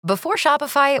Before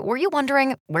Shopify, were you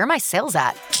wondering, where are my sales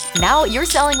at? Now you're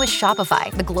selling with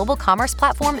Shopify, the global commerce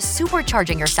platform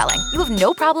supercharging your selling. You have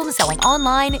no problem selling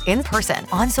online, in person,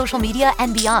 on social media,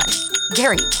 and beyond.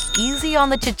 Gary, easy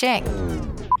on the cha-ching.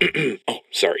 Oh,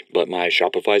 sorry, but my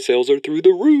Shopify sales are through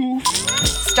the roof.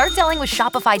 Start selling with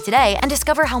Shopify today and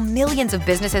discover how millions of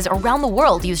businesses around the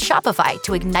world use Shopify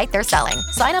to ignite their selling.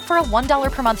 Sign up for a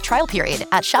 $1 per month trial period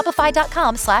at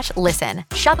shopify.com/listen.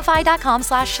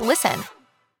 Shopify.com/listen.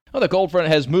 Well, the cold front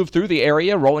has moved through the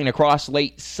area, rolling across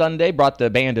late Sunday, brought the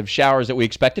band of showers that we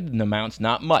expected, and amounts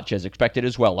not much as expected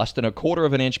as well, less than a quarter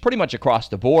of an inch pretty much across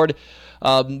the board.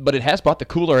 But it has brought the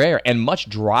cooler air and much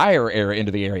drier air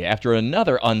into the area. After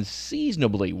another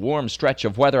unseasonably warm stretch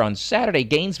of weather on Saturday,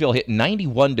 Gainesville hit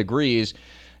 91 degrees.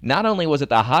 Not only was it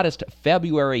the hottest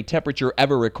February temperature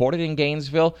ever recorded in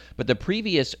Gainesville, but the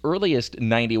previous earliest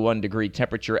 91-degree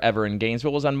temperature ever in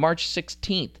Gainesville was on March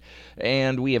 16th.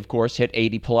 And we, of course, hit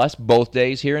 80-plus both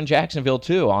days here in Jacksonville,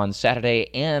 too, on Saturday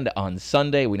and on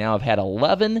Sunday. We now have had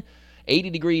 11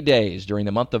 80-degree days during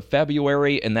the month of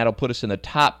February, and that'll put us in the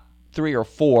top 3 or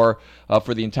 4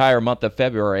 for the entire month of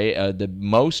February. The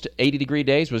most 80-degree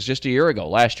days was just a year ago,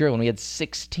 last year, when we had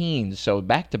 16. So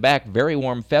back-to-back very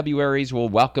warm Februaries will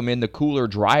welcome in the cooler,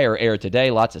 drier air today.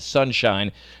 Lots of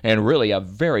sunshine and really a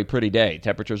very pretty day.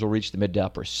 Temperatures will reach the mid to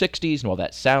upper 60s, and while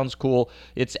that sounds cool,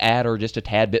 it's at or just a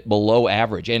tad bit below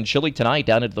average. And chilly tonight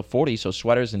down into the 40s, so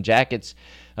sweaters and jackets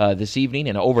this evening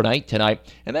and overnight tonight.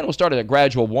 And then we'll start a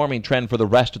gradual warming trend for the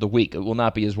rest of the week. It will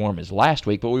not be as warm as last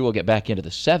week, but we will get back into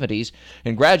the 70s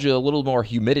and gradually a little more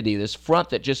humidity. This front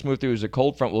that just moved through as a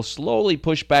cold front will slowly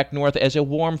push back north as a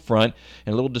warm front,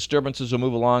 and little disturbances will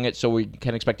move along it, so we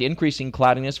can expect increasing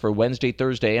cloudiness for Wednesday,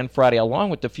 Thursday, and Friday,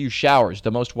 along with a few showers. The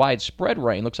most widespread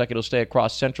rain looks like it'll stay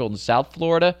across central and south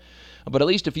Florida, but at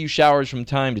least a few showers from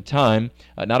time to time,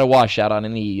 not a washout on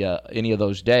any of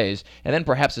those days. And then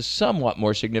perhaps a somewhat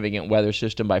more significant weather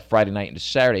system by Friday night into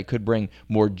Saturday could bring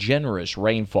more generous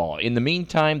rainfall. In the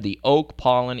meantime, the oak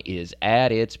pollen is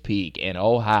at its peak, and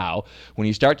oh how. When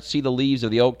you start to see the leaves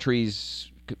of the oak trees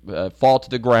fall to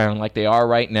the ground like they are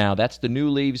right now, that's the new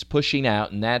leaves pushing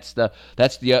out, and that's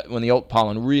when the oak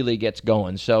pollen really gets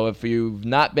going. So if you've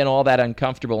not been all that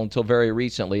uncomfortable until very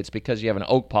recently, it's because you have an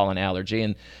oak pollen allergy,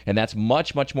 and that's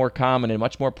much more common and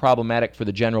much more problematic for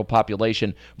the general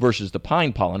population versus the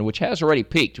pine pollen, which has already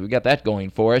peaked. We got that going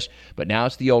for us, but now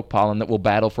it's the oak pollen that will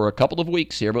battle for a couple of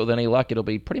weeks here, but with any luck it'll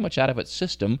be pretty much out of its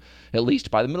system at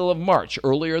least by the middle of March,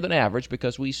 earlier than average,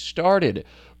 because we started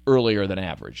earlier than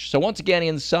average. So once again,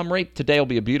 in summary, today will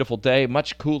be a beautiful day,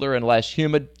 much cooler and less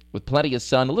humid, with plenty of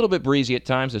sun, a little bit breezy at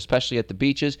times, especially at the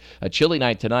beaches. A chilly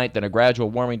night tonight, then a gradual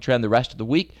warming trend the rest of the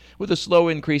week, with a slow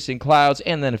increase in clouds,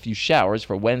 and then a few showers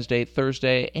for Wednesday,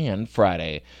 Thursday, and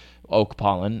Friday. Oak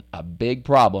pollen, a big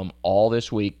problem all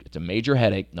this week. It's a major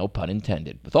headache, no pun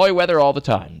intended. With all your weather all the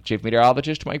time, Chief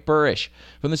Meteorologist Mike Burrish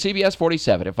from the CBS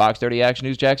 47 at Fox 30 Action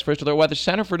News, Jack's First Alert Weather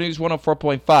Center for News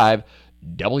 104.5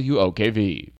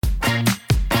 WOKV.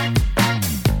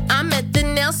 I'm at the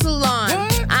nail salon.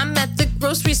 I'm at the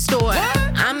grocery store.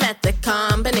 I'm at the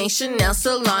combination nail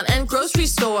salon and grocery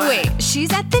store. Wait,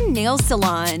 she's at the nail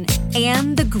salon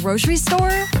and the grocery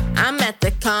store? I'm at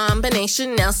the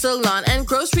combination nail salon and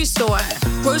grocery store.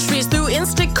 Groceries through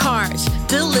Instacart,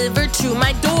 delivered to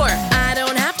my door. I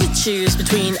don't have to choose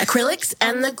between acrylics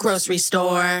and the grocery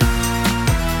store.